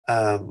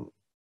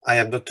I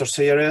am Dr.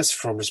 Sellares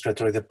from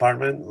Respiratory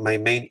Department. My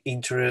main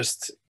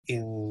interest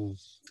in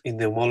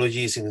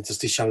pneumology is in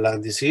interstitial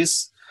lung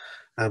disease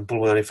and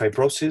pulmonary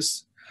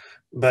fibrosis.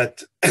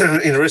 But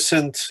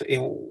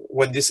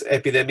when these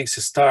epidemics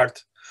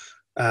start,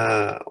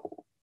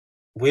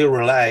 we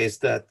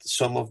realized that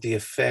some of the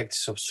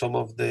effects of some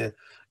of the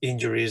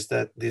injuries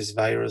that this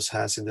virus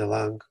has in the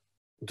lung,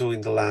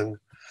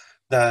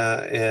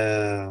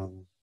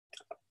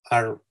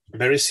 are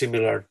very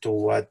similar to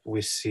what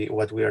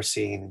we are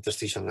seeing in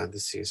interstitial lung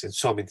disease, in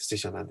some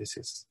interstitial lung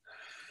disease.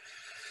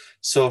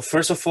 So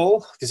first of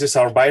all, this is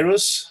our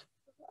virus.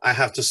 I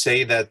have to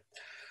say that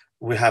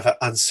we have an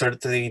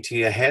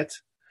uncertainty ahead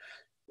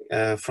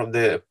from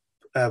the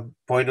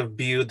point of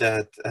view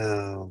that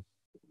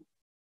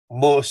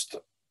most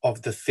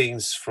of the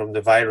things from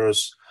the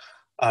virus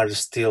are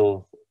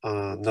still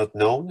not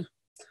known.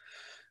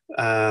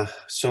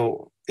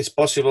 So it's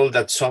possible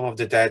that some of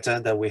the data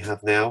that we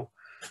have now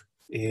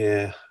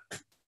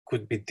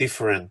could be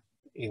different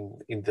in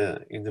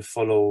the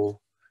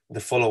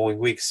following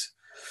weeks,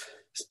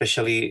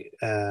 especially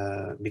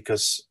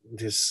because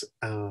this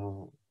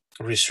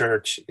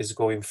research is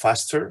going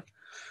faster.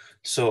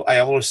 So I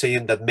am always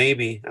saying that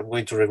maybe I'm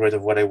going to regret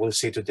of what I will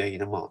say today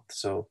in a month.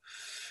 So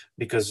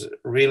because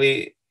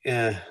really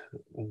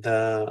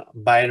the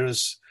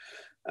virus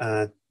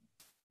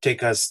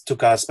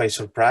took us by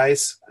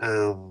surprise.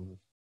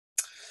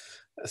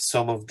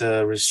 Some of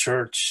the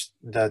research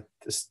that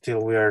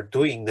still we are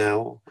doing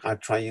now are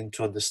trying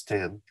to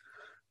understand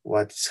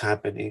what's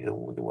happening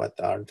and what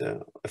are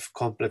the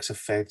complex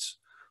effects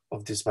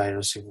of this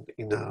virus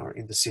in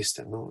the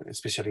system, no?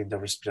 Especially in the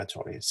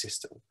respiratory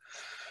system.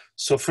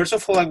 So first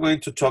of all, I'm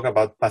going to talk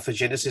about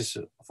pathogenesis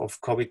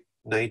of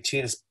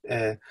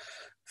COVID-19,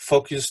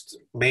 focused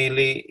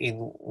mainly in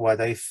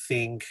what I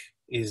think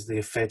is the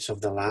effects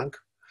of the lung.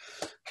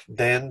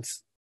 Then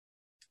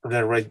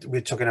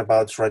we're talking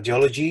about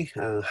radiology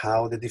and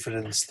how the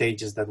different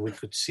stages that we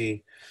can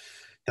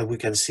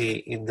see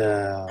in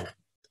the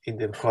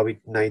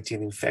COVID-19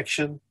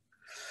 infection.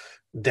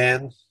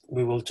 Then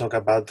we will talk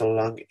about the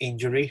lung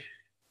injury,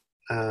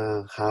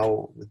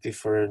 how the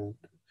different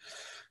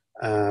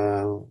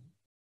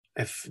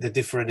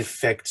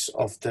effects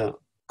of the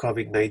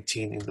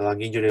COVID-19 in the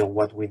lung injury and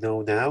what we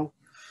know now.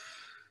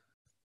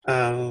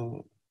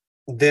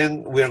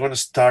 Then we are going to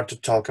start to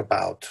talk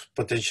about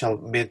potential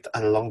mid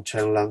and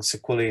long-term lung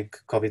sequelae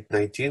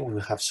COVID-19. We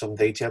will have some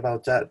data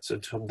about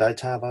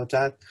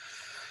that,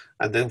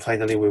 and then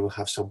finally we will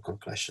have some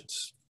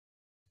conclusions.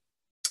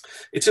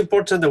 It's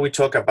important that we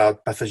talk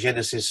about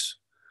pathogenesis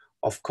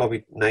of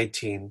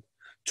COVID-19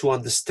 to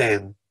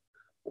understand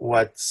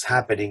what's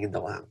happening in the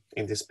lung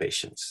in these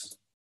patients.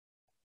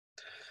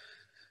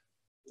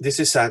 This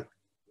is I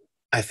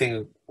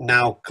think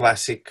now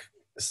classic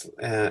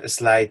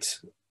slide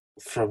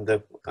from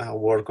the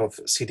work of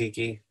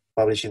Siddiqui,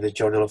 published in the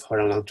Journal of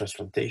Heart and Lung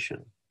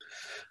Transplantation.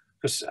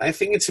 Because I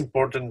think it's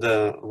important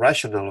the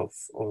rationale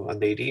and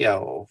the idea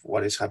of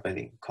what is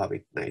happening in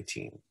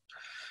COVID-19.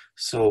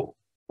 So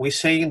we're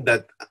saying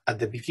that at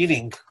the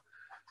beginning,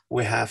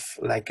 we have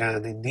like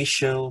an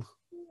initial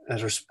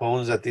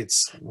response that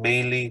it's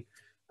mainly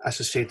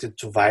associated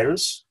to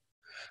virus.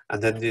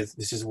 And then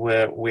this is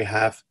where we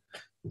have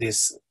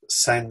this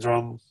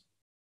syndrome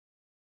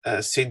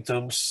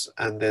symptoms,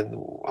 and then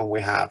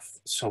we have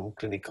some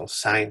clinical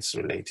signs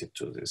related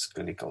to these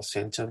clinical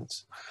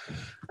symptoms.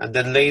 And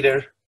then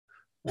later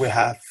we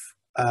have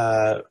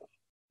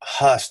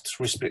host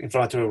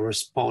inflammatory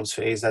response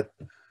phase that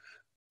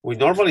we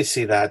normally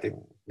see that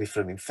in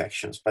different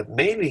infections, but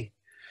mainly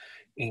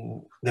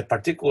in the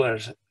particular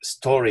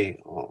story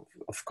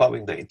of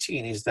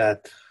COVID-19 is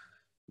that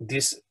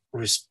this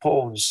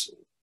response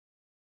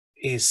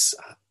is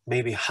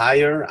maybe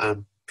higher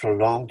and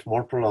prolonged,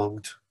 more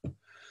prolonged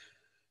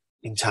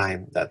in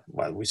time than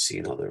what we see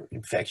in other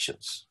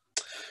infections.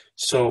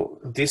 So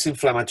this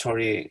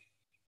inflammatory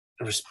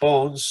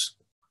response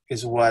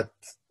is what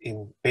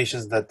in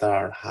patients that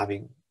are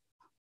having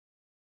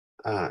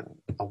a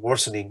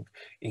worsening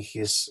in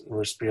his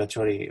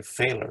respiratory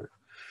failure,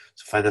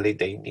 so finally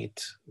they need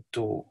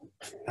to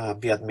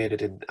be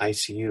admitted in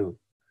ICU.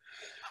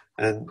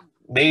 And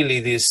mainly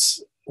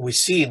this, we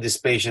see in these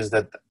patients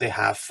that they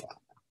have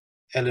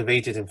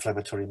elevated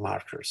inflammatory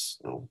markers.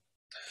 No?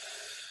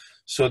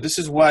 So this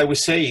is why we're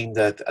saying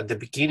that at the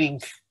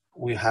beginning,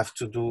 we have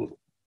to do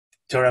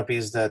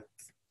therapies that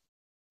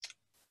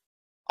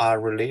are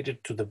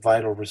related to the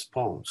viral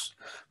response,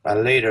 but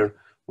later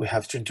we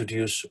have to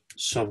introduce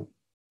some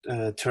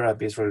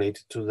therapies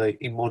related to the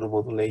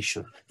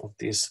immunomodulation of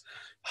this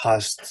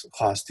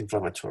host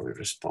inflammatory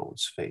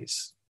response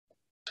phase.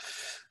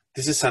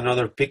 This is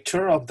another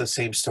picture of the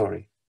same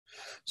story.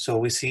 So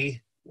we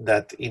see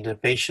that in a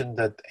patient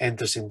that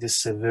enters in this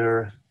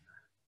severe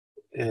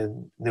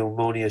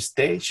pneumonia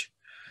stage,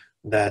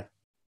 that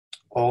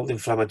all the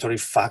inflammatory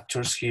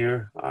factors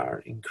here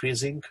are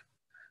increasing,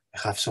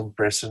 have some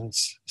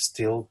presence,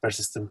 still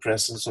persistent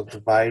presence of the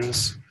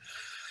virus,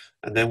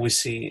 And then we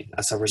see,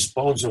 as a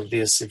response of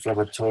this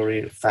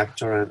inflammatory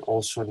factor and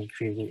also an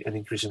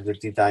increase in the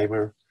D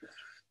dimer,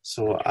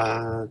 so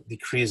a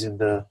decrease in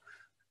the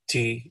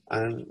T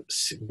and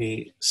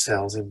B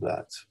cells in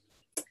blood.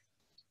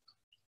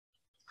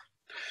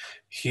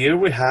 Here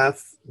we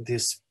have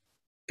this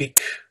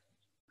peak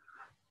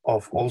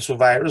of also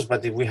virus,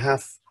 but if we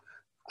have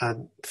a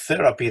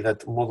therapy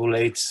that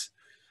modulates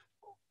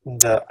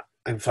the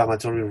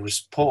inflammatory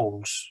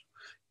response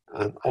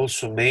and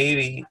also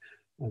maybe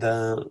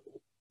the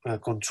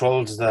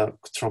controls the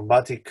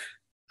thrombotic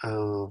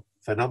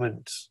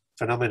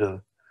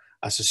phenomena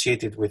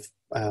associated with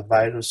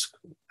virus,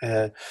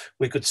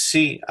 we could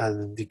see a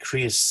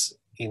decrease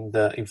in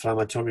the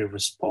inflammatory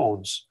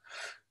response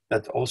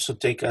that also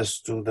take us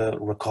to the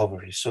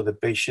recovery. So the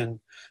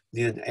patient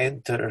doesn't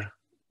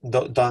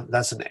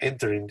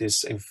enter in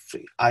this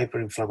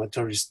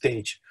hyperinflammatory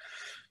stage.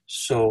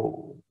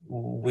 So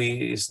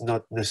it's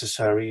not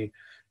necessary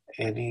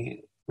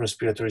any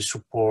respiratory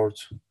support,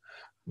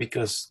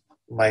 because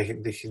by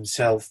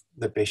himself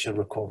the patient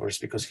recovers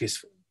because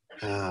he's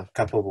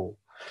capable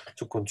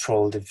to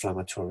control the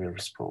inflammatory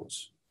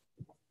response.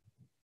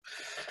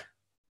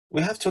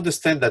 We have to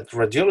understand that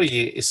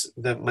radiology is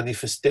the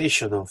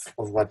manifestation of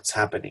what's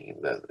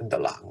happening in the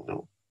lung.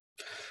 No?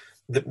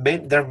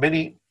 There are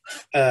many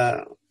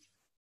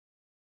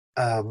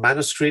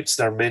manuscripts,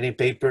 there are many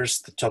papers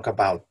that talk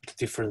about the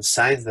different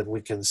signs that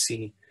we can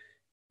see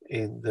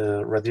in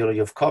the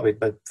radiology of COVID,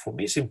 but for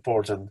me it's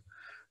important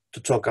to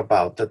talk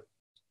about that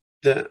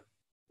the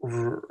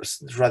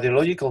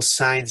radiological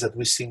signs that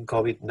we see in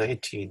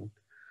COVID-19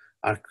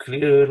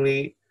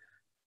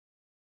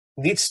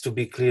 needs to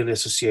be clearly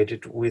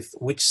associated with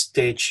which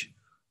stage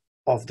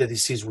of the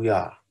disease we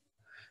are.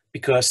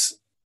 Because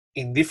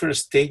in different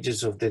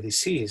stages of the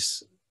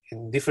disease,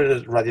 in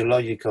different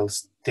radiological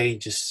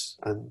stages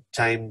and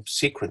time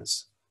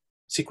sequences,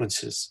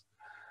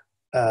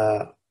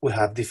 we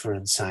have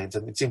different signs,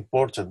 and it's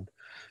important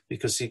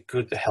because it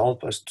could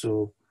help us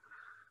to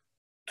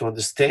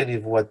understand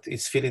if what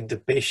is feeling the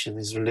patient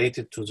is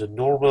related to the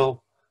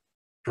normal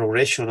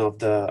progression of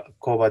the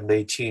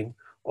COVID-19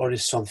 or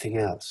is something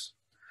else.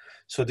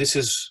 So this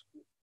is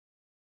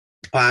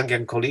Pang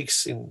and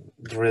colleagues in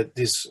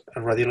this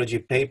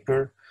radiology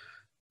paper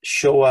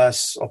show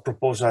us or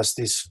propose us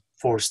these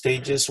 4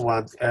 stages: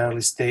 one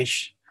early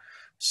stage,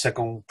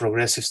 second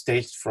progressive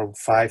stage from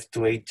 5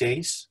 to 8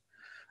 days,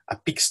 a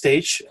peak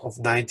stage of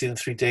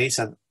 93 days,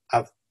 and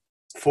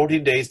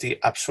 14 days the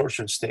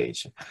absorption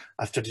stage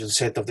after the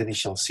onset of the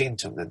initial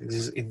symptom. And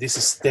in this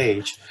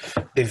stage,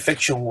 the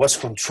infection was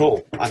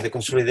controlled and the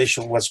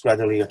consolidation was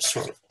gradually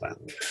absorbed.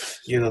 And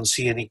you don't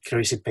see any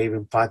crazy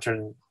paving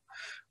pattern.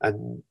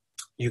 And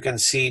you can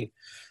see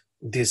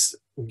this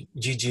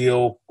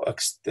GGO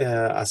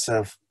as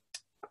a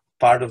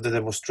part of the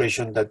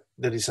demonstration that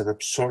there is an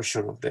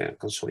absorption of the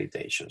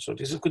consolidation. So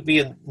this could be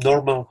a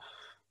normal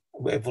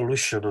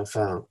evolution of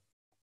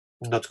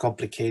not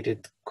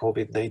complicated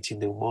COVID-19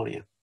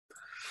 pneumonia.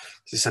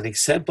 This is an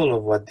example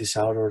of what these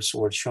authors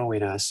were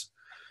showing us.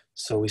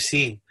 So we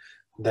see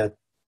that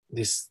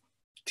this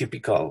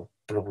typical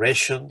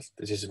progression,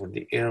 this is from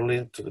the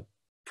early to the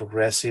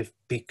progressive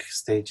peak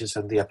stages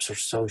and the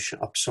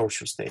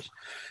absorption stage.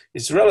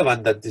 It's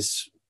relevant that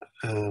these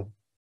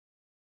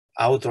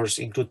authors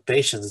include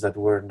patients that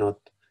were not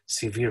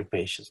severe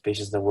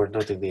patients that were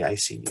not in the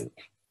ICU.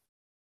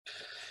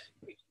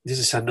 This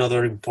is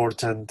another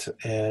important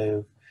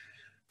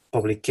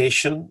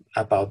publication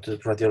about the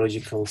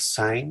radiological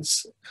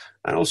signs,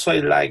 and also I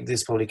like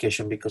this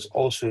publication because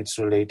also it's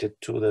related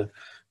to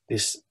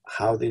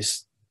how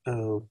this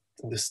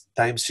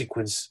time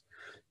sequence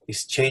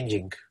is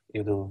changing,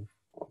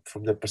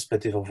 from the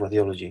perspective of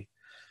radiology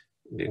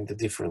in the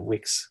different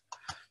weeks.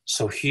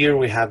 So here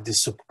we have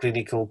this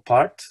subclinical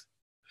part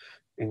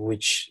in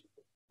which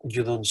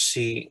you don't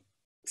see,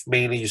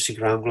 mainly you see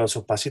ground glass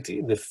opacity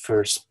in the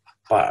first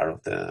part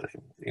of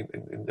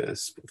in the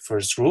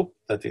first group,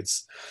 that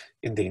it's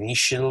in the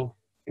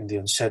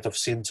onset of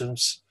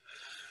symptoms,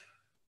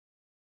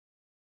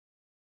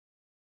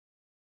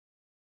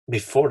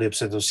 before the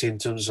onset of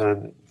symptoms,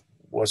 and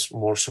was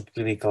more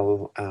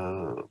subclinical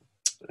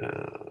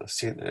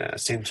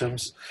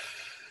symptoms.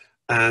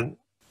 And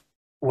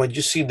what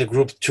you see in the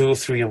group 2,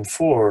 3, and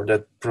 4,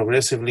 that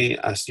progressively,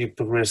 as you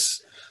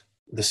progress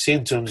the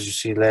symptoms, you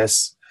see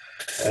less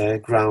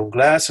ground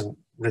glass and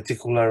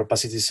reticular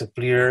opacities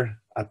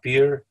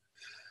appear,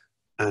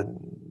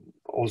 and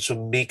also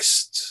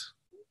mixed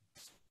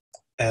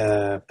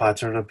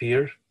pattern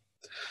appear,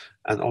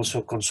 and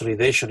also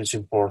consolidation is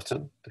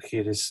important.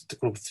 Here is the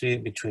group 3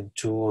 between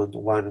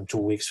 1 and 2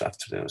 weeks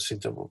after the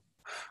symptom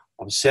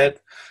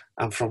onset,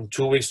 and from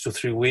 2 weeks to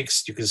 3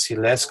 weeks you can see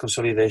less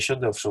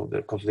consolidation. So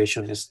the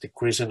consolidation is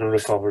decreasing and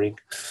recovering,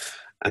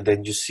 and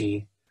then you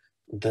see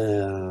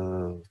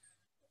the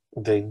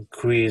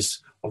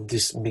increase of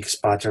this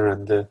mixed pattern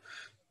and the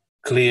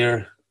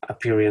clear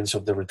appearance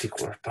of the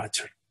reticular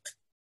pattern.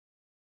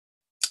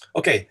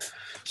 Okay,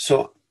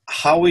 so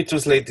how we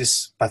translate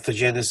this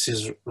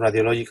pathogenesis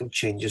radiological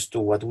changes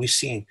to what we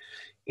see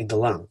in the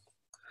lung.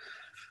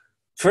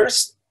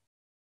 First,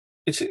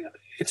 this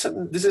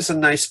is a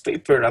nice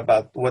paper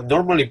about what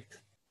normally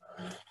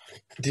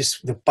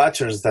the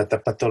patterns that the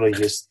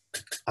pathologist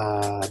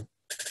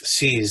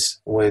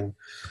sees when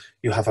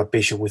you have a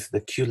patient with an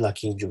acute lung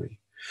injury.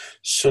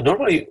 So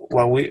normally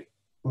what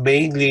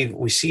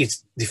we see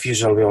is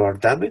diffuse alveolar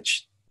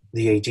damage,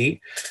 DAD,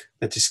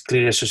 that is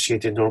clearly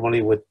associated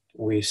normally with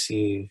we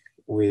see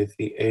with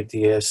the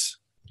ARDS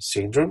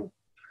syndrome.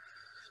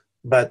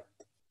 But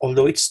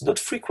although it's not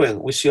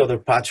frequent, we see other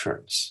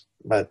patterns.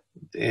 But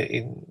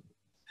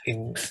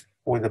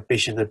when a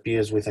patient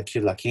appears with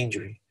acute lung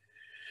injury,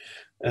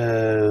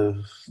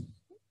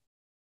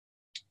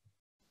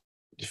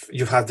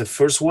 you have the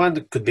first one.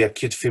 It could be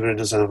acute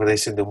fibrinous and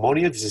organizing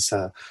pneumonia. This is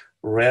a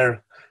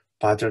rare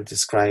pattern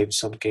describes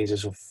some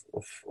cases of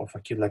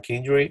acute lung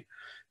injury.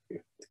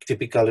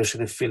 Typical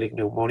eosinophilic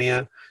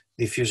pneumonia,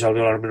 diffuse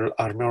alveolar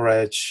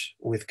hemorrhage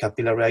with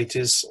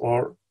capillaritis,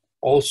 or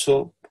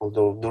also,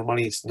 although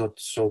normally it's not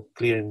so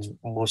clear in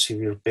most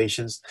severe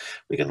patients,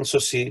 we can also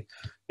see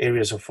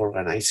areas of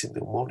organizing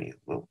pneumonia.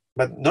 No?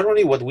 But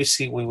normally what we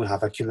see when we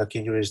have acute lung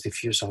injury is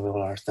diffuse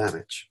alveolar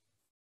damage.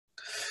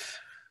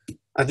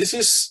 And this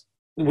is,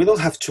 we don't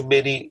have too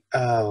many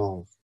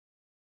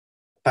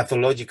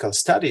pathological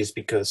studies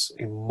because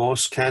in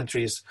most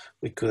countries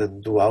we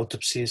couldn't do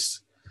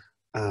autopsies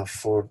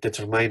for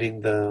determining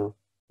the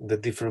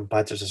different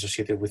patterns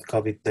associated with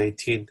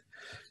COVID-19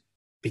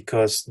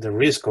 because the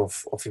risk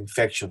of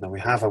infection that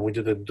we have, and we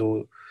didn't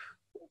do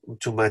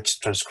too much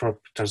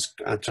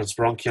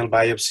transbronchial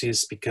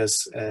biopsies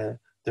because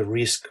the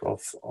risk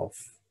of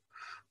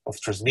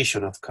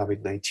transmission of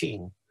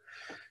COVID-19.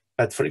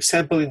 But for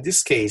example, in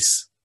this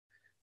case,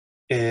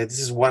 this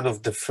is one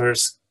of the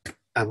first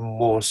and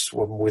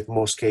with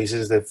most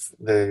cases,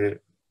 the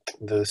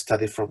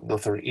study from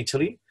northern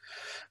Italy.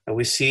 And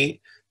we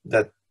see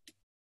that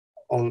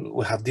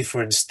we have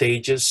different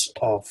stages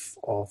of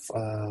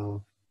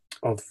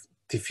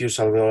diffuse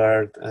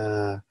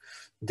alveolar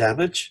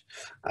damage,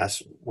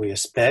 as we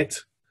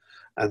expect,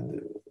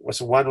 and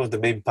was one of the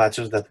main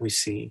patterns that we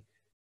see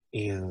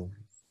in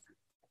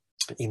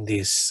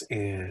this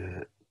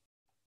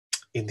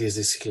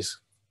disease.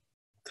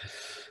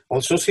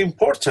 Also, it's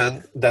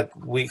important that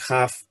we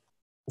have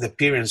the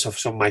appearance of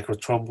some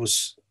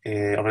microthrombus,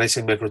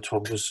 organizing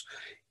microthrombus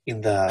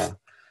in the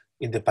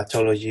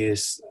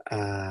pathologies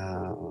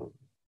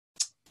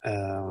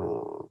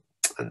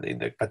and in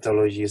the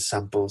pathology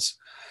samples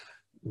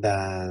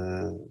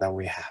that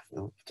we have,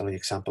 pathology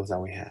examples that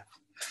we have.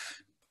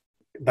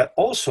 But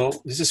also,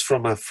 this is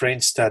from a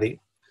French study,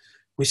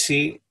 we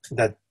see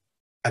that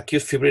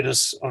acute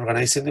fibrinous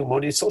organizing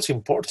pneumonia is also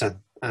important.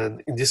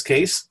 And in this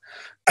case,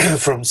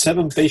 from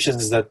 7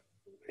 patients that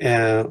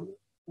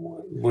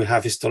we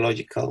have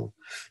histological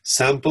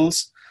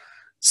samples,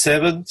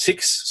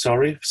 6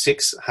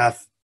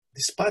 have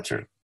this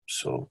pattern.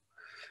 So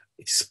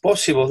it's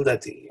possible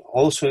that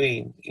also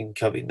in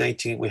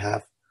COVID-19 we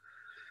have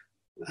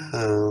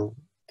the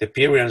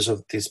appearance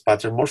of this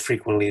pattern more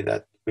frequently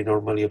that we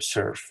normally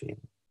observe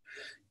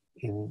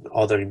in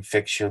other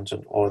infections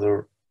and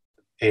other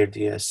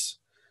ARDS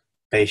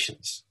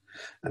patients.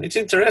 And it's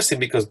interesting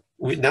because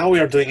now we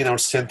are doing in our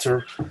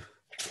center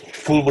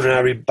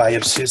pulmonary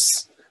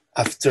biopsies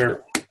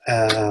after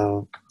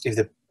in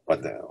the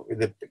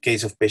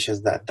case of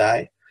patients that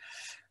die.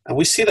 And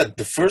we see that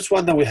the first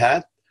one that we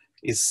had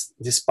is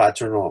this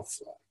pattern of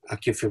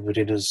acute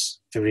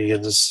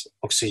fibrinous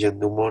oxygen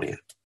pneumonia,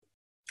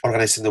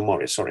 organizing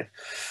pneumonia, sorry.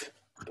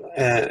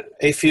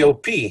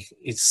 AFOP,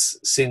 it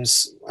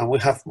seems, and we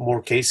have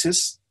more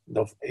cases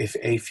of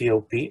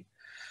AFOP.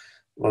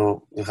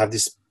 Well, we have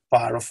this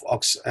part of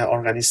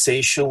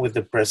organization with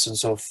the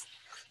presence of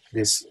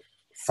this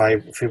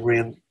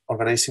fibrin,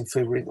 organized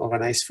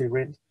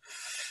fibrin.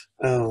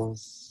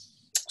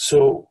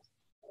 So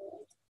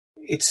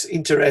it's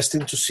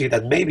interesting to see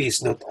that maybe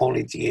it's not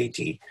only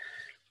DAD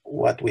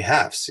what we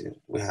have. So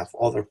we have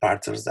other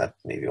patterns that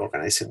maybe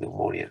organizing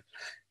pneumonia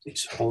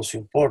is also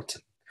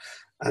important.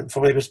 And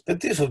from my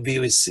perspective of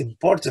view, it's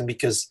important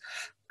because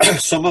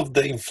some of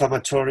the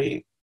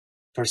inflammatory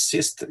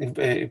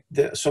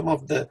some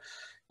of the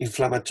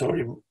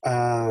inflammatory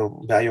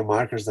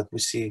biomarkers that we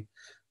see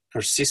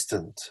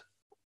persistent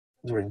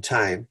during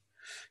time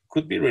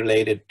could be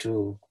related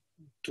to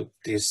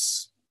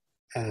this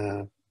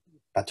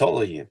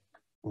pathology,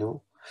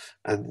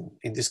 and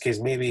in this case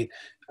maybe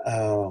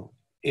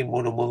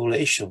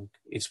immunomodulation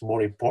is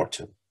more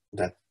important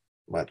than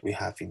what we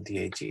have in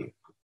DAD.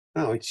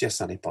 No, it's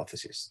just an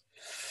hypothesis.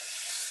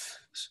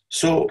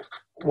 So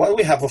what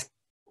we have of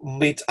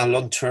mid and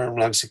long-term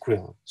lung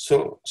sequela.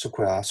 So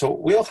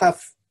we don't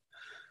have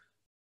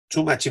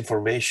too much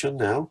information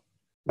now,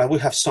 but we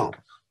have some.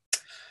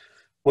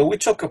 When we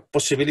talk of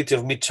possibility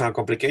of mid-term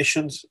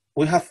complications,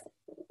 we have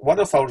one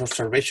of our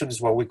observations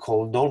is what we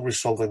call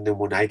non-resolved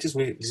pneumonitis.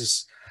 This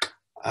is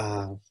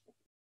a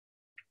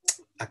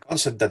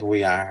concept that we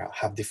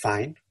have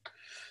defined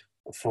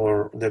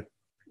for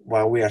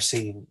what we are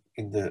seeing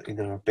in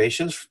our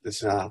patients.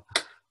 This is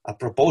a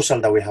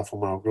proposal that we have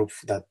from our group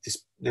that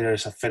there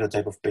is a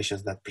phenotype of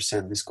patients that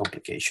present this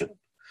complication,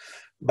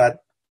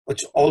 but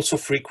it's also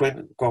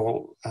frequent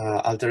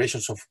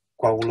alterations of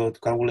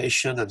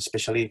coagulation and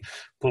especially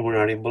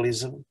pulmonary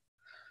embolism,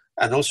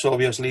 and also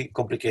obviously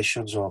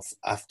complications of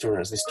after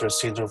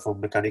distress syndrome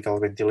from mechanical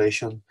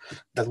ventilation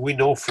that we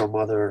know from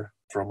other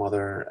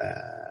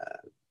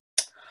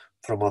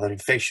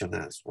infection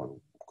as well.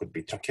 Could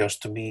be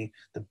tracheostomy,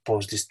 the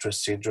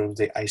post-distress syndrome,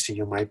 the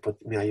ICU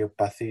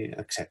myopathy,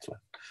 etc.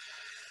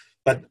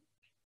 But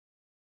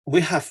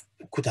we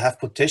could have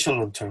potential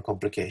long-term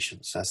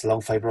complications as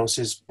lung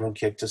fibrosis,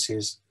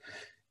 bronchiectasis,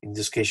 in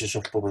these cases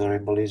of pulmonary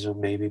embolism,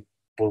 maybe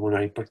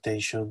pulmonary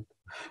hypertension,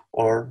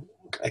 or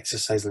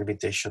exercise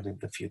limitation in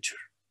the future.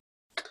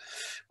 It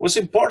was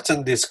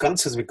important, this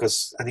concept,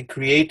 because it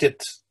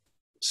created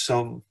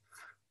some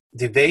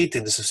debate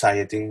in the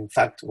society. In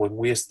fact, when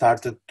we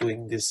started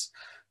doing this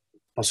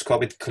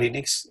post-COVID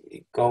clinics,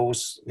 it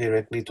goes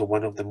directly to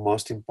one of the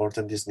most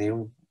important,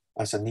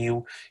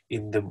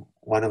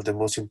 one of the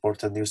most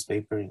important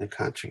newspaper in the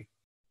country.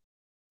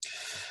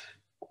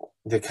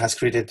 That has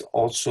created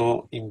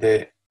also in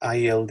the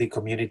ILD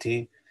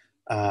community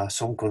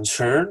some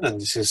concern,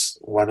 and this is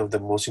one of the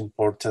most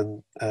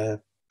important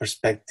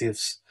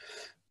perspectives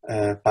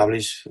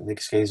published in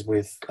this case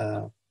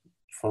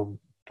from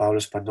Paulo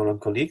Spagnolo and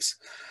colleagues,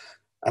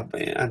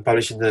 and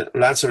published in the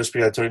Lancet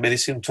Respiratory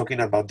Medicine, talking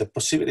about the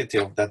possibility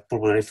of that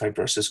pulmonary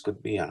fibrosis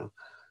could be an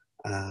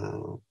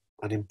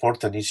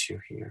important issue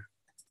here.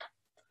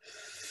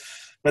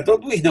 But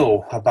what do we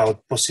know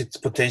about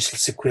potential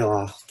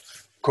sequelae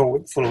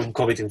following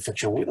COVID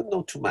infection? We don't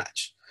know too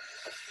much.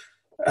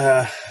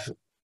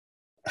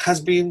 Has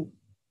been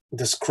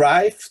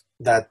described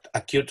that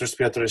acute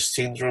respiratory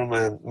syndrome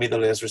and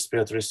Middle-East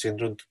respiratory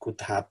syndrome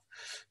could have,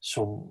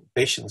 some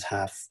patients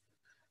have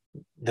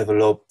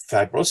developed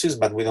fibrosis,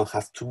 but we don't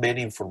have too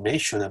many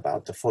information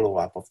about the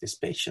follow-up of these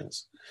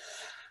patients.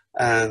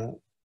 And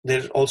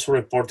there's also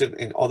reported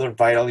in other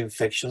viral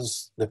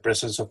infections the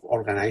presence of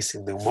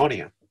organizing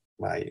pneumonia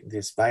by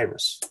this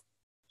virus.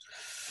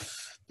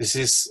 This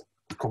is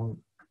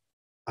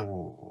a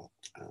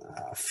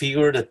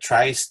figure that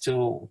tries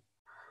to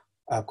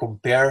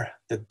compare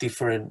the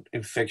different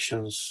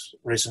infections,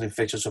 recent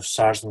infections of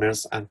SARS,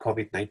 MERS, and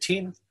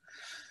COVID-19.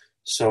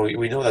 So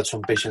we know that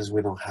some patients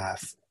we don't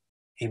have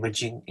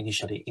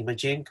initially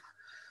imaging.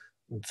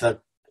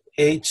 The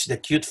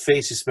acute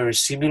phase is very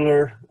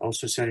similar,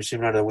 also very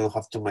similar that we don't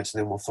have too much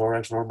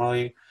pneumothorax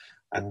normally,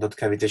 and not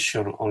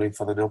cavitation, only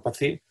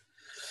lymphadenopathy.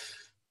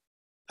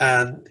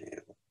 And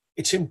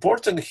it's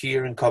important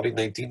here in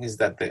COVID-19 is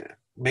that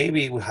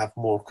maybe we have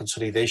more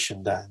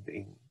consolidation than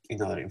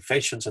in other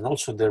infections, and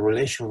also the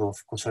relation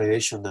of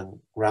consolidation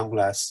and ground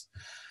glass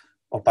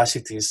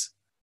opacities.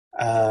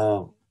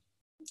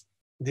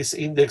 This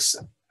index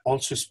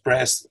also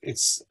expressed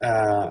it's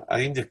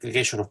an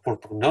indication of poor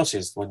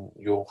prognosis when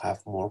you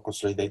have more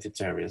consolidated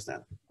areas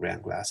than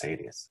ground glass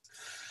areas.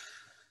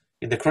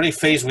 In the chronic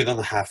phase, we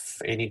don't have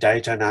any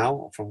data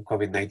now from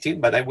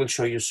COVID-19, but I will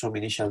show you some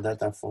initial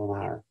data from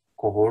our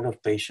cohort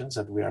of patients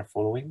that we are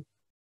following.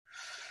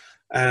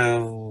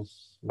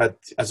 But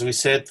as we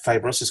said,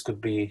 fibrosis could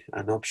be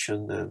an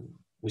option, and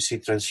we see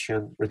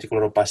transient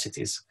reticular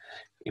opacities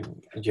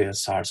in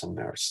SARS and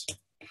MERS.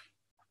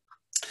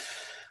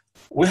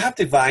 We have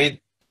defined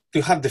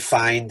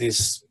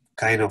this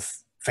kind of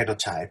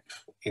phenotype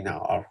in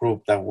our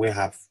group that we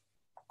have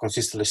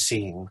consistently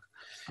seen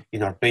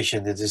in our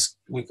patients.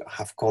 We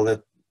have called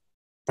it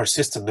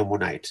persistent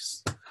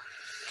pneumonitis.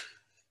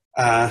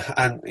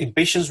 And in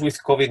patients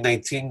with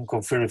COVID-19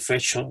 confirmed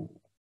infection,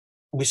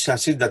 we shall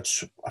see that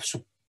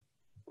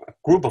a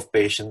group of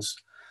patients,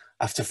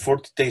 after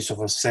 40 days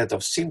of a set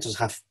of symptoms,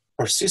 have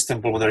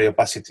persistent pulmonary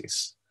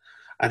opacities.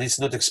 And it's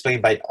not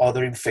explained by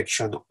other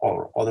infection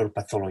or other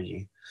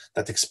pathology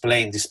that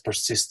explain this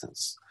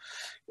persistence.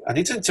 And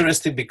it's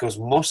interesting because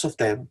most of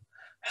them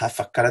have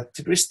a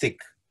characteristic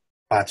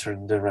pattern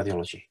in the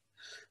radiology,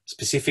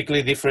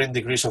 specifically different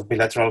degrees of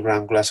bilateral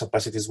ground glass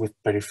opacities with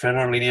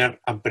peripheral linear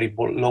and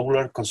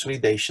perilobular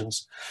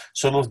consolidations,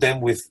 some of them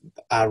with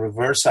a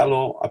reverse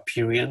halo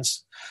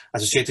appearance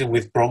associated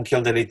with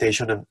bronchial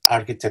dilatation and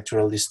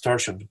architectural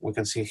distortion. We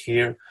can see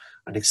here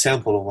an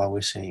example of what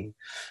we're saying.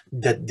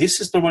 That this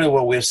is normally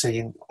what we're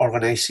saying,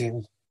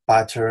 organizing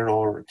pattern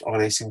or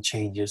organizing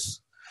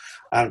changes.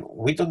 And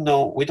we don't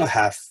know, we don't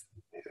have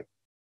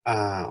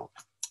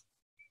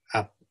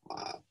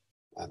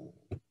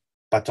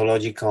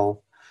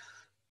pathological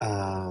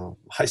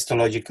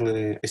histology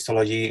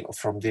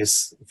from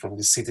these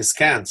CT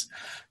scans,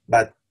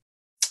 but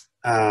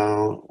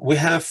we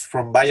have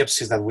from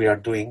biopsies that we are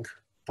doing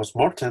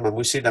post-mortem, and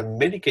we see that in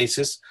many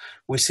cases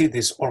we see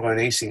these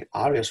organizing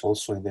areas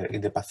also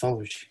in the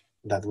pathology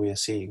that we are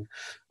seeing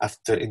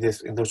after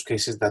in those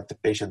cases that the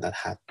patient that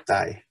had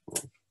died.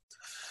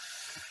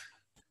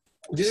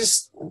 This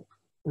is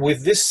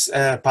with this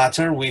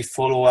pattern we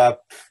follow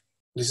up.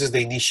 This is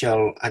the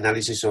initial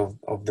analysis of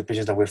the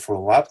patients that we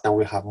follow up. Now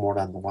we have more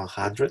than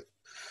 100.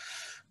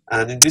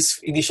 And in this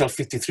initial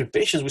 53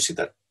 patients, we see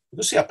that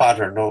you see a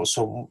pattern. No?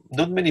 So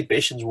not many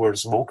patients were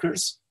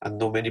smokers, and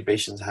not many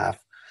patients have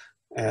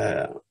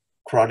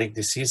chronic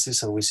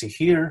diseases. And we see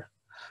here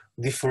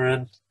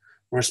different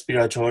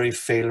respiratory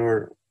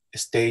failure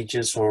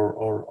stages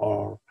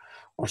or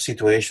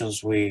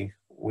situations we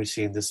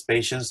see in these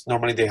patients.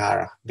 Normally they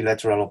have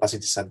bilateral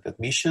opacities at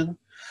admission,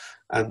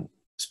 and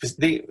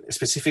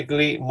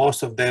specifically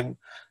most of them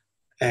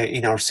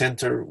in our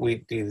center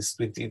we did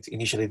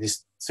initially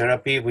this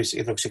therapy with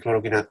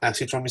hydroxychloroquine and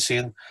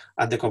azithromycin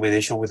and the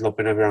combination with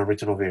lopinavir and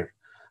ritonavir.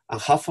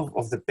 And half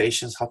of the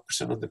patients, half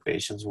percent of the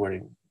patients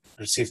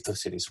received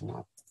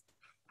tocilizumab.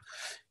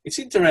 It's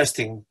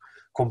interesting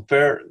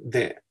compare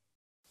the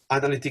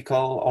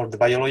analytical or the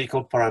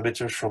biological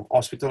parameters from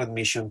hospital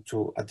admission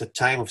to at the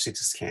time of CT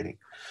scanning.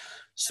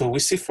 So we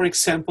see, for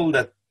example,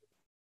 that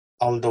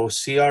although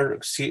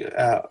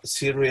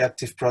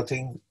C-reactive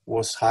protein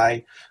was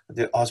high,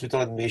 the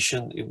hospital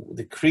admission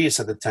decreased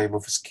at the time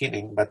of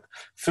scanning, but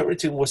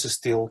ferritin was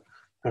still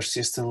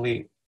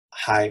persistently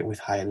high with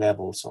high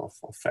levels of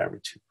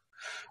ferritin.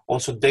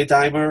 Also,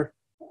 D-dimer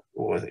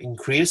was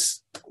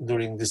increased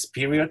during this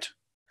period,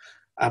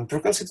 and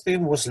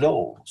procalcitonin was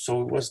low,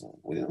 so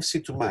we didn't see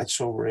too much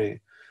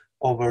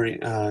over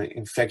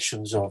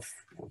infections of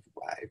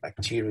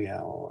bacteria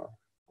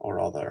or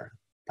other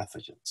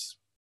pathogens.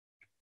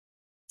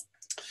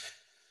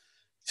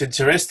 It's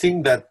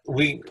interesting that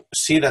we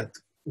see that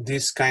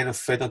this kind of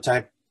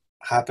phenotype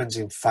happens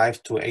in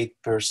 5 to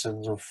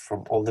 8%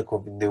 from all the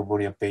COVID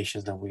pneumonia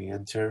patients that we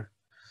enter,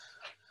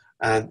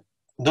 and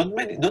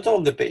not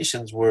all the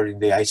patients were in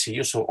the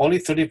ICU, so only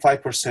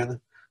 35%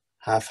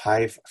 have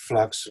high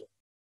flux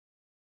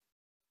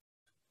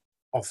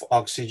of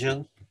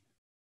oxygen,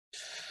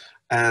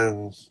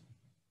 and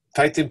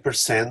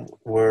 15%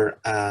 were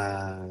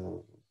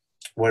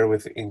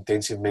with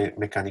intensive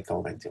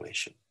mechanical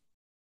ventilation.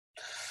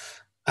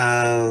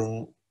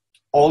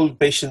 All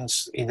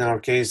patients in our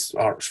case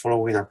are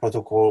following our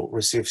protocol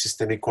received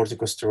systemic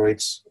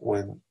corticosteroids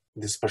when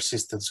this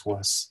persistence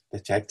was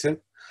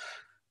detected.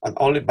 And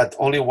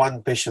only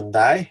one patient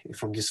died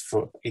from this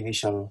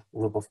initial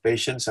group of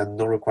patients, and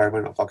no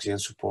requirement of oxygen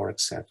support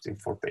except in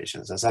 4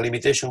 patients. As a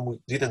limitation, we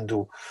didn't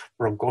do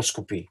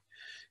bronchoscopy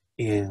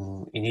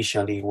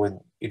initially when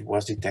it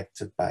was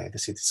detected by the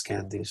CT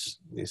scan, this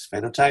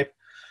phenotype.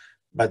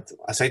 But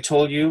as I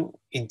told you,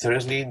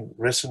 interestingly,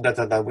 recent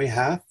data that we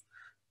have,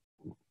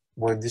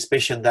 when this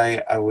patient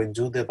died, I will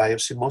do the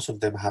biopsy. Most of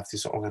them have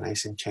these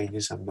organizing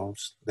changes, and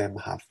most of them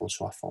have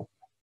also a fall.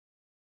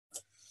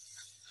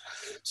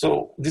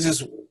 So this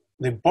is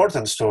the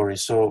important story.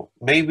 So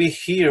maybe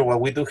here, what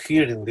we do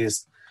here in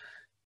this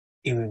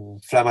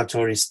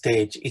inflammatory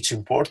stage, it's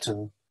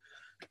important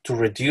to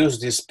reduce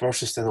this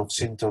persistence of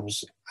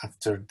symptoms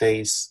after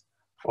days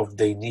of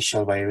the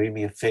initial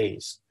viremia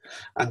phase,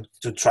 and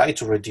to try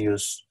to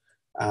reduce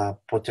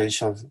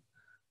potential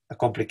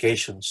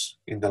complications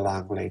in the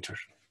lung later.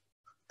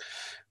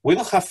 We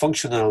don't have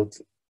functional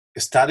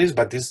studies,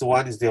 but this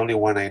one is the only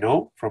one I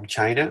know from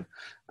China,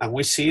 and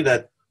we see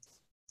that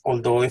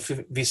although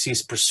FVC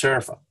is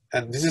preserved,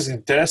 and this is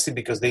interesting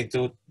because they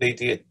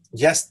did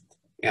just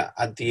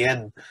at the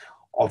end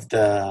of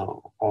the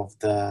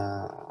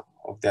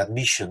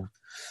admission,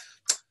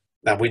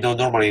 that we don't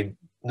normally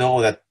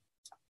know that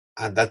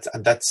at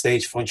that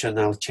stage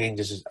functional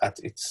changes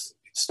it's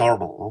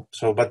normal. No?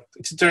 So, but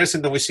it's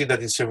interesting that we see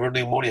that in severe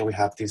pneumonia we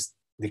have this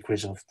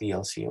decrease of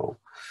DLCO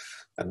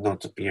that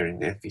not appear in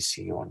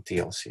FVC or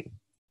TLC.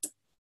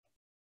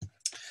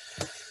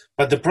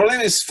 But the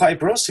problem is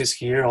fibrosis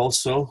here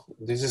also.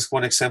 This is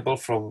one example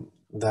from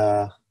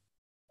the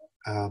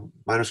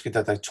manuscript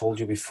that I told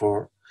you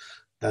before,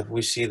 that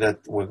we see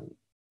that when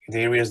in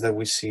areas that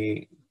we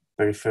see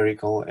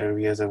peripheral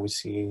areas that we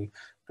see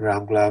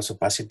ground glass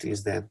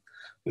opacities, then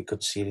we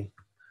could see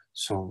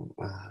some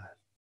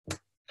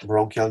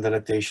bronchial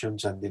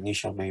dilatations and the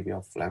initial maybe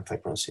of lung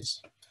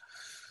fibrosis.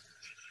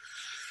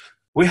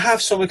 We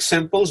have some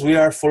examples. We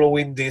are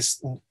following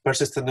these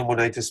persistent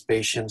pneumonitis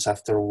patients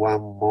after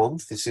 1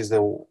 month. This is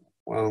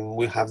when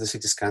we have the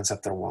CT scans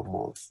after 1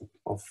 month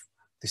of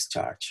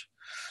discharge.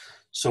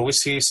 So we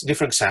see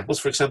different samples.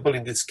 For example,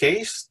 in this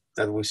case,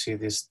 that we see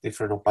these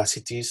different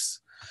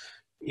opacities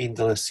in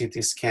the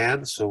CT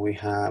scan. So we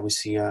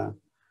see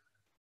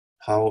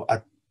how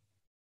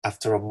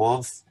after a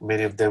month,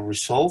 many of them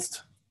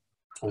resolved.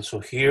 Also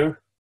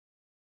here,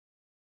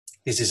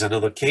 this is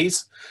another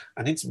case,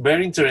 and it's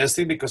very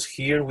interesting because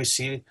here we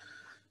see,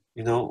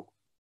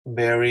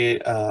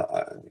 very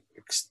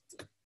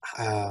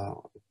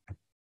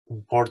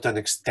important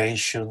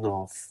extension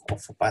of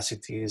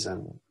opacities,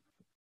 and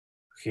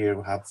here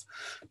we have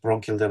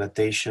bronchial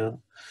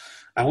dilatation.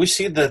 And we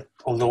see that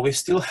although we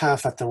still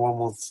have after 1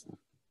 month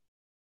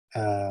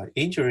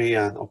injury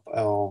and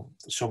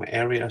some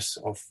areas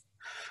of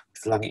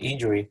lung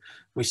injury,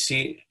 we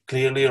see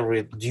clearly a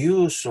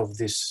reduce of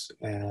this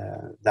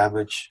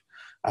damage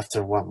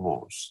after 1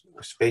 month.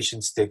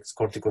 Patients take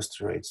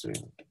corticosteroids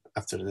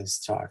after the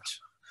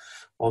discharge.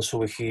 Also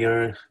we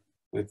hear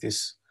with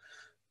this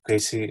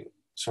crazy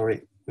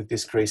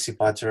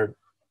pattern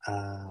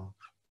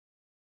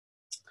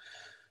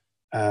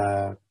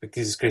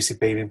because this crazy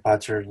paving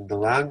pattern in the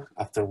lung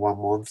after 1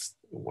 month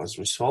was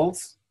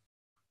resolved.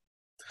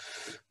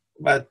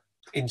 But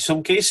in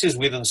some cases,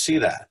 we don't see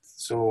that.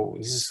 So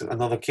this is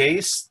another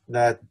case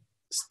that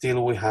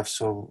still we have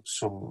some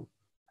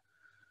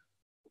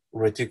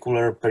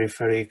reticular,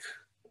 peripheric,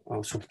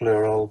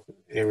 subpleural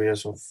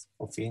areas of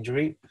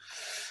injury.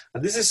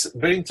 And this is a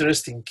very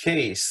interesting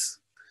case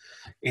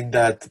in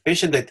that the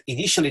patient that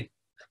initially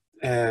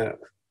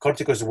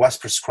corticosteroids was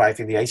prescribed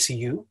in the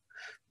ICU,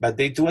 but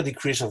they do a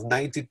decrease of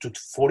 90 to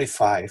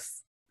 45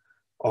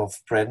 of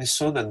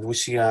prednisone, and we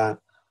see a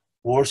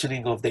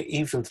worsening of the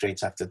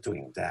infiltrates after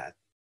doing that.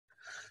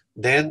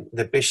 Then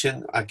the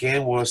patient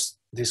again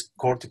these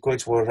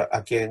corticoids were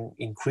again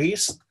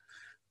increased,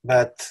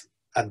 but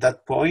at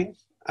that point,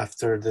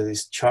 after the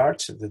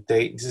discharge,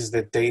 this is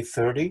the day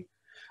 30,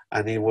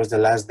 and it was the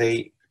last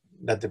day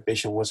that the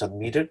patient was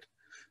admitted.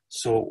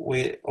 So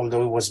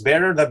although it was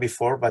better than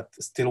before, but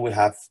still we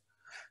have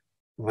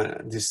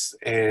these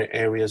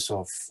areas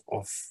of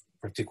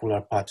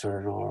reticular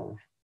pattern or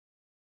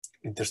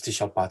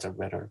interstitial pattern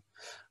better,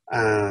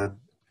 and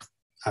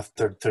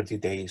after 30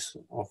 days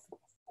of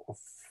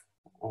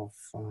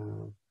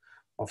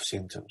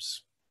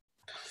symptoms.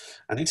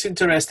 And it's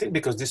interesting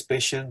because this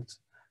patient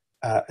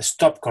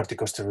stopped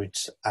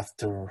corticosteroids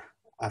after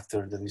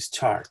the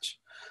discharge,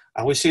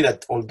 and we see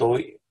that although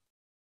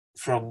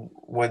from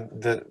when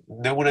the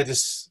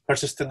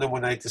persistent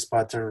pneumonitis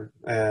pattern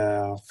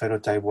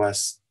phenotype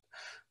was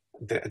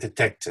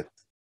detected,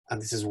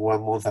 and this is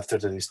 1 month after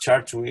the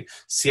discharge, we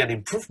see an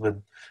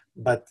improvement,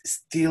 but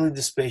still in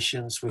these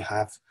patients we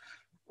have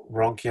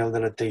bronchial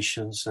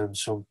dilatations and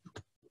some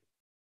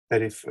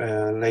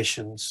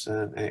lesions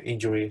and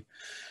injury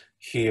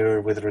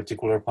here with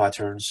reticular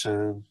patterns,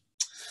 and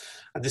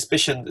this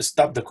patient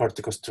stopped the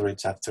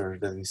corticosteroids after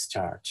the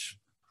discharge.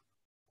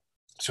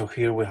 So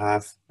here we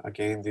have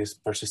again this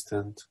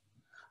persistent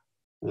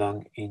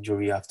lung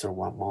injury after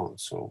 1 month.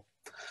 So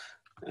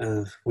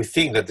we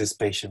think that these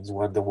patients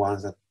were the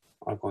ones that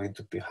are going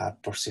to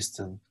have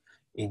persistent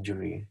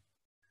injury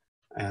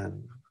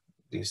and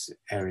these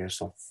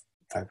areas of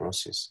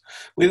fibrosis.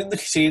 We haven't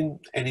seen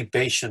any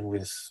patient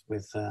with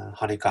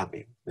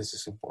honeycombing. This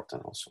is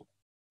important also.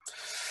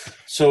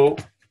 So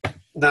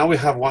now we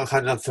have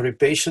 130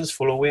 patients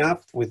following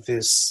up with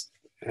this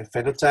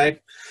phenotype.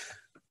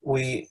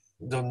 We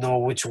don't know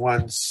which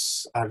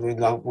ones are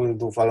will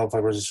do follow-up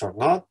fibrosis or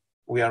not.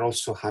 We are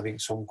also having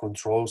some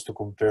controls to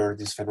compare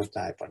this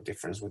phenotype or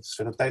difference with this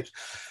phenotype.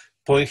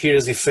 Point here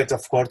is the effect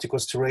of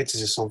corticosteroids.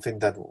 This is something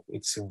that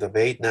it's in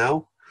debate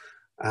now.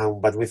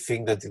 But we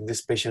think that in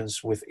these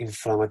patients with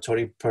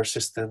inflammatory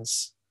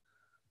persistence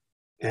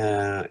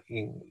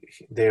in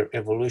their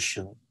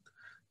evolution,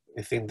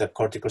 I think that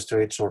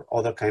corticosteroids or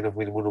other kind of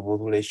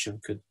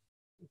immunomodulation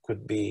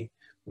could be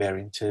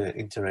very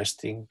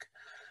interesting,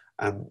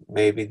 and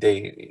maybe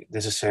they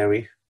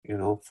necessary,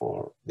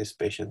 for this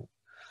patient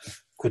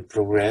could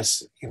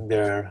progress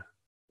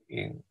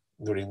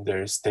during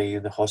their stay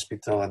in the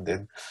hospital, and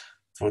then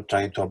for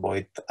trying to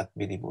avoid at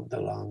minimum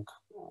the lung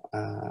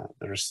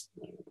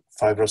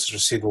fibrosis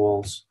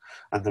residuals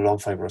and the lung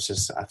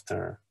fibrosis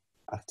after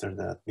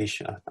the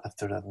admission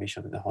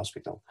in the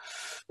hospital.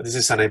 But this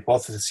is an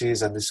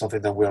hypothesis, and it's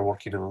something that we are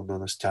working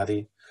on a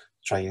study,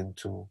 trying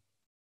to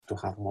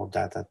have more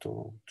data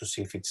to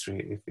see if it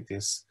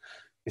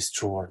is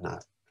true or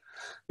not.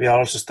 We are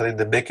also studying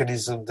the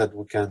mechanism that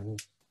we can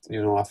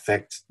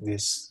affect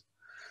these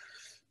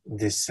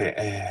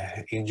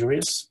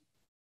injuries,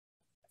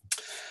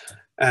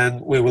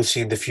 and we will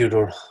see in the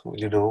future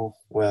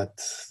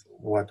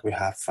what we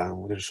have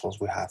found, the results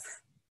we have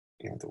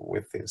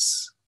with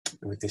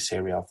this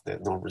area of the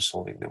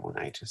non-resolving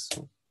pneumonitis.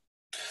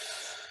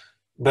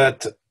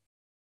 But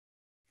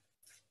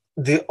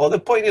the other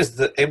point is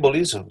the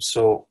embolism.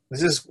 So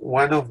this is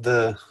one of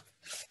the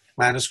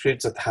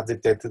manuscripts that have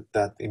detected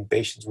that in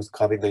patients with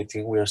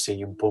COVID-19 we are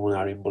seeing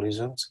pulmonary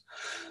embolisms,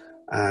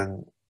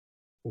 and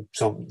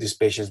these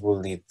patients will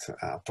need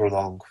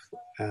prolonged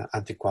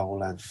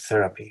anticoagulant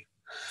therapy.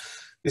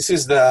 This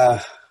is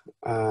our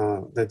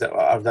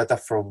data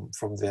from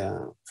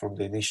the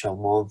initial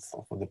month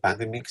of the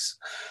pandemics,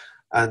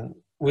 and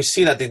we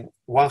see that in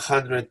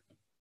 100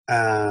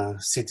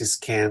 CT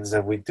scans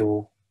that we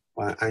do,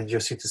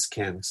 angio CT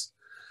scans,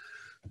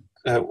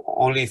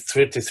 only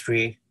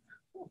 33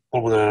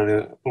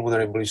 pulmonary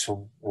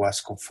embolism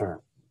was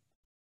confirmed.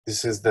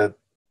 This is the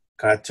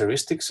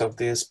characteristics of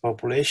this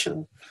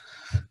population.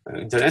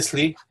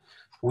 Interestingly,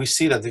 we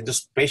see that in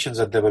those patients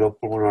that develop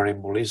pulmonary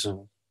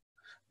embolism,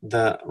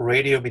 the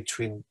ratio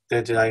between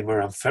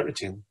D-dimer and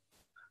ferritin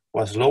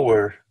was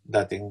lower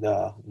than in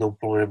the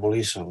non-pulmonary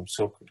embolism.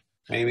 So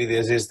maybe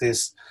this is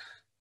this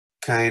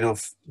kind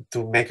of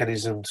two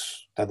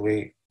mechanisms that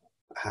we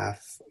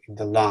have in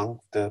the lung,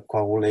 the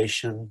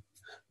coagulation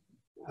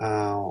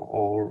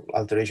or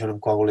alteration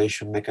and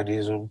coagulation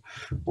mechanism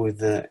with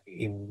the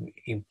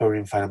impaired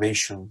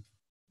inflammation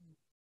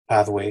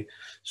pathway.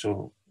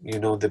 So,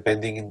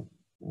 depending on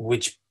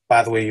which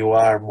pathway you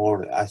are,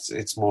 more as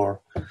it's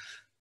more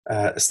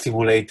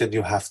stimulated,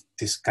 you have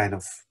this kind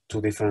of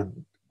two different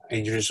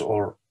injuries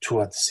or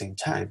two at the same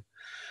time.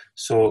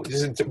 So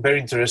this is very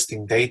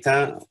interesting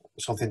data,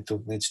 something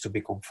needs to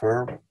be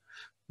confirmed,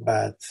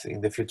 but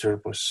in the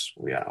future,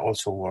 we are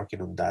also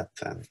working on that.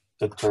 And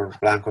Dr.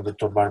 Blanco,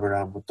 Dr.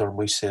 Barbara, and Dr.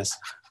 Moises,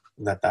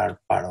 that are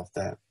part of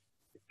the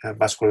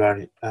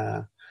vascular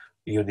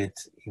unit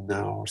in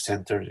our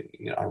center,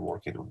 are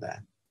working on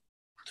that.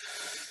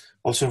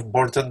 Also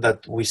important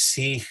that we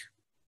see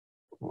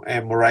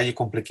hemorrhagic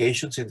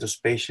complications in those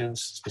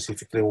patients,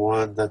 specifically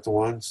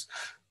ones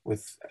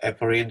with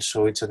heparin.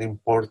 So it's an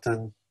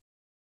important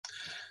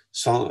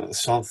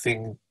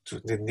something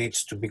that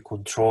needs to be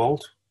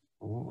controlled,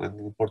 an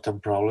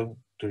important problem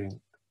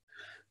during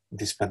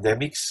these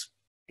pandemics.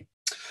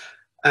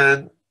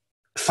 And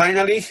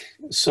finally,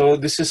 so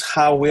this is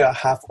how we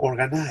have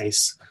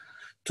organized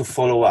to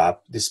follow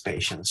up these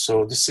patients.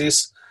 So this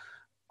is,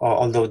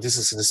 although this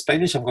is in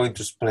Spanish, I'm going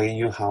to explain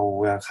you how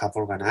we have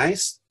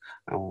organized.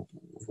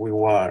 We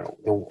were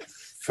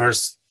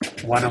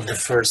one of the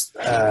first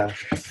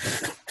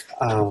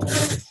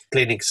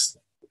clinics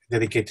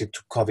dedicated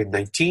to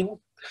COVID-19.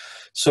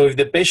 So if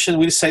the patient,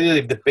 we decided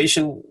if the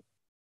patient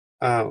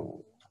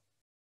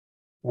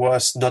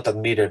was not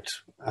admitted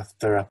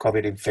after a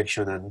COVID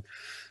infection and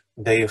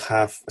they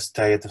have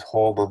stayed at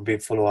home and been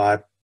followed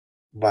up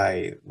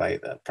by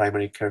the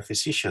primary care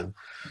physician.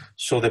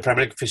 So the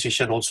primary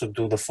physician also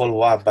do the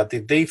follow-up, but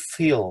if they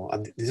feel,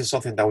 and this is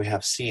something that we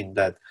have seen,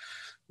 that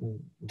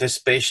these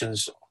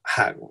patients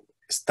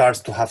starts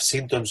to have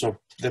symptoms of,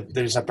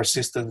 there is a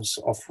persistence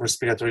of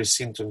respiratory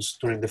symptoms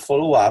during the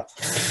follow-up,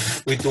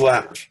 we do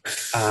a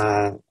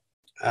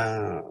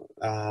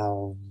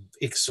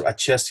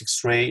chest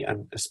X-ray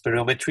and a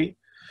spirometry,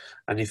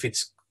 and if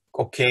it's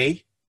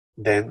okay,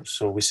 then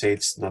so we say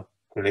it's not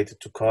related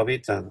to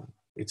COVID and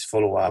it's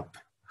follow up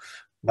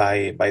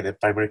by the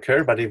primary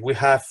care. But if we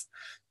have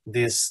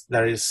this,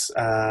 there is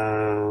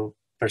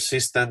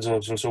persistence,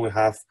 also we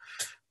have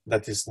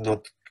that is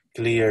not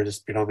clear, the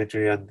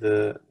spirometry and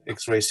the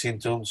X-ray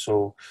symptoms,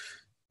 so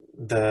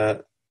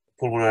the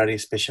pulmonary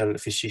special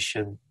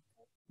physician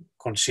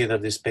consider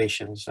these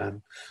patients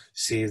and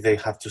see if they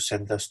have to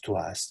send us to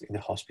us in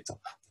the hospital.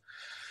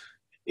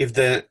 If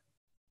the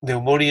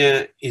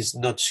pneumonia is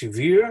not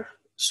severe,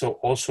 so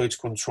also it's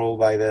controlled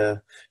by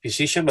the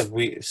physician, but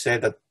we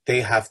said that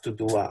they have to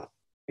do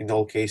in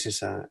all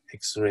cases a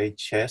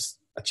chest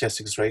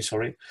X-ray,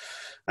 sorry.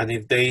 And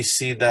if they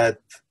see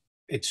that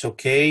it's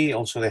okay,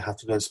 also they have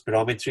to do a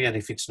spirometry, and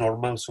if it's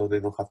normal, so they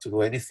don't have to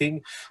do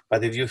anything.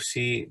 But if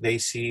they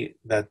see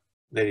that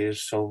there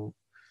is some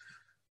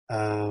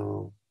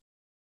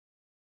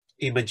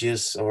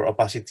images or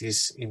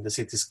opacities in the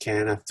CT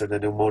scan after the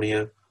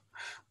pneumonia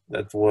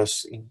that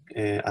was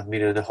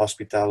admitted in the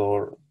hospital,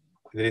 or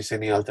if there is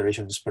any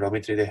alteration in the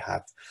spirometry, they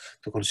have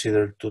to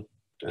consider to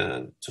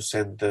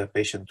send the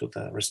patient to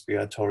the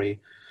respiratory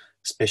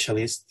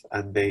specialist,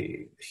 and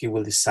he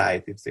will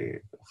decide if they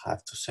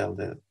have to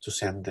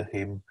send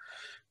him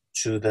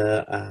to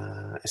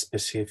the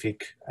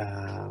specific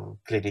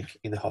clinic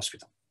in the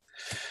hospital.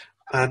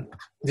 And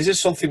this is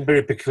something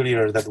very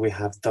peculiar that we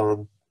have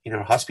done in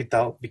our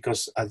hospital,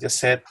 because as I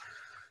said,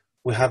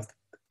 we have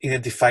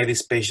identified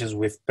these patients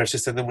with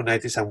persistent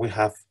pneumonitis, and we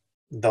have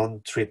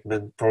done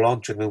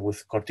prolonged treatment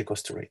with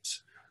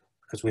corticosteroids,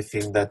 because we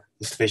think that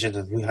these patients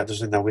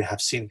that we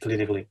have seen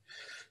clinically,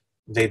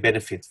 they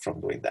benefit from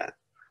doing that.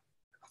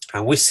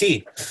 And we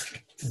see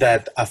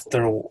that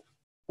after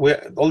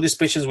all these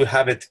patients, we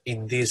have it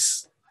in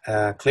this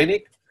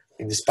clinic,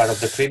 in this part of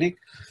the clinic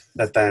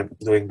that I'm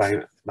doing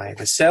by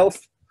myself.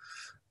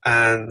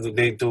 And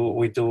we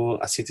do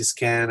a CT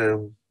scan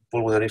and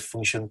pulmonary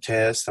function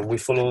test, and we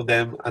follow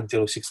them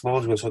until 6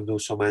 months. We also do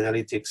some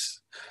analytics,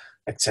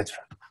 etc.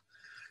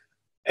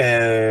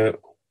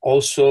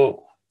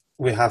 Also,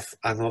 we have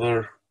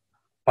another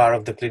part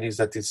of the clinics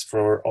that is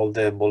for all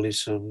the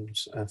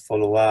embolisms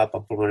follow-up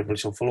and pulmonary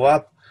embolism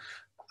follow-up,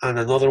 and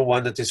another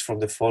one that is from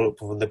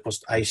the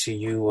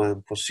post-ICU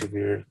and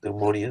post-severe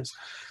pneumonias.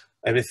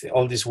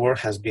 All this work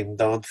has been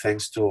done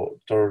thanks to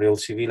Real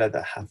Civila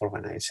that have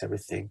organized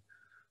everything.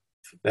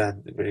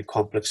 And very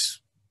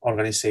complex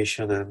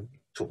organization, and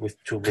with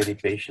too many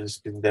patients,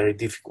 it's been very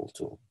difficult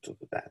to do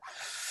that.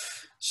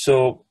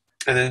 So,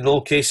 and in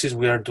all cases,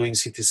 we are doing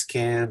CT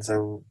scans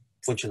and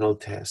functional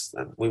tests,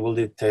 and we will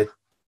detect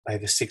by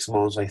the 6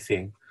 months, I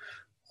think,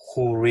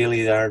 who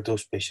really are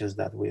those patients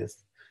that with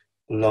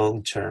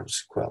long-term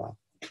sequelae.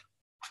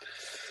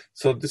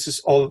 So this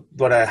is all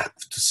what I have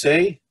to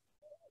say.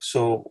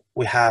 So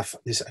we have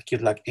this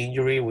acute leg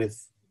injury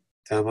with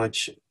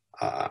damage,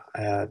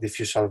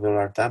 diffuse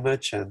alveolar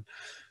damage, and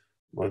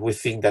we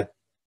think that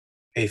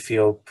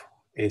AFib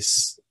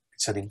it's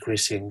an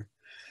increasing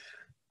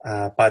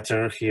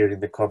pattern here in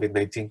the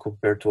COVID-19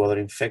 compared to other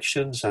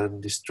infections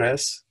and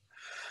distress.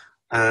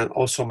 And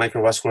also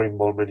microvascular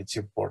involvement is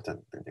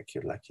important in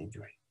acute leg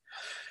injury.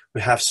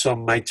 We have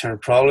some midterm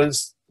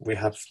problems we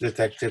have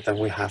detected, and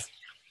we have,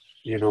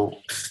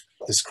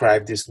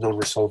 described this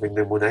non-resolving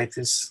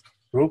pneumonitis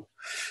group.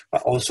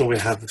 But also we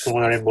have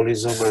pulmonary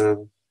embolism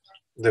and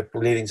the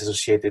bleedings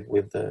associated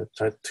with the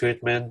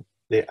treatment,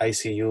 the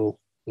ICU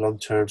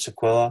long-term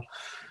sequela.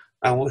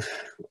 And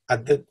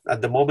at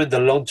the moment, the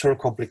long-term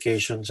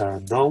complications are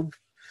unknown,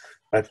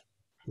 but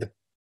the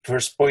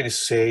first point is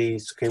to say,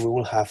 okay, we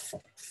will have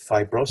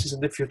fibrosis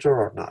in the future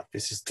or not.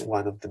 This is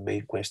one of the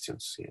main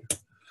questions here.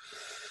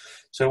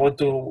 So I want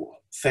to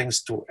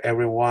thanks to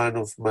everyone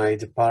of my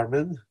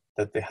department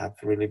that they have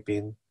really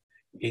been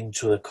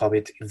into the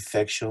COVID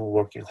infection,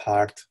 working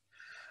hard.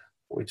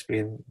 It's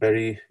been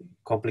very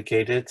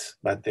complicated,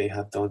 but they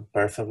have done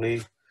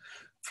perfectly,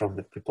 from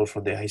the people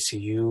from the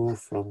ICU,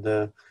 from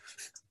the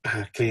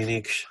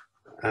clinic,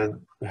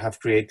 and we have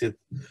created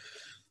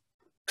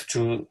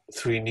 2-3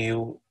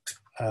 new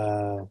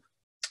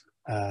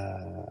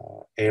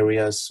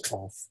areas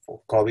of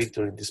COVID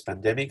during these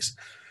pandemics.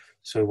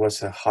 So it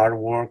was a hard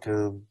work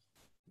and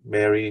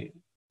very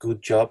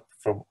good job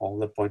from all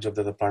the points of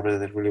the department,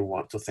 and I really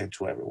want to thank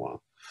to everyone.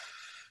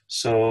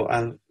 So,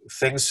 and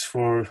thanks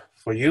for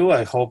you.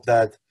 I hope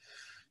that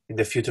in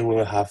the future we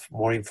will have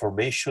more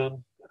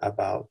information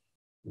about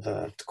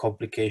the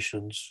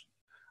complications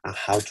and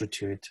how to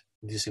treat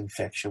this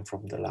infection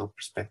from the lung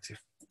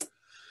perspective.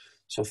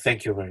 So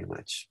thank you very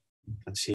much, and see you.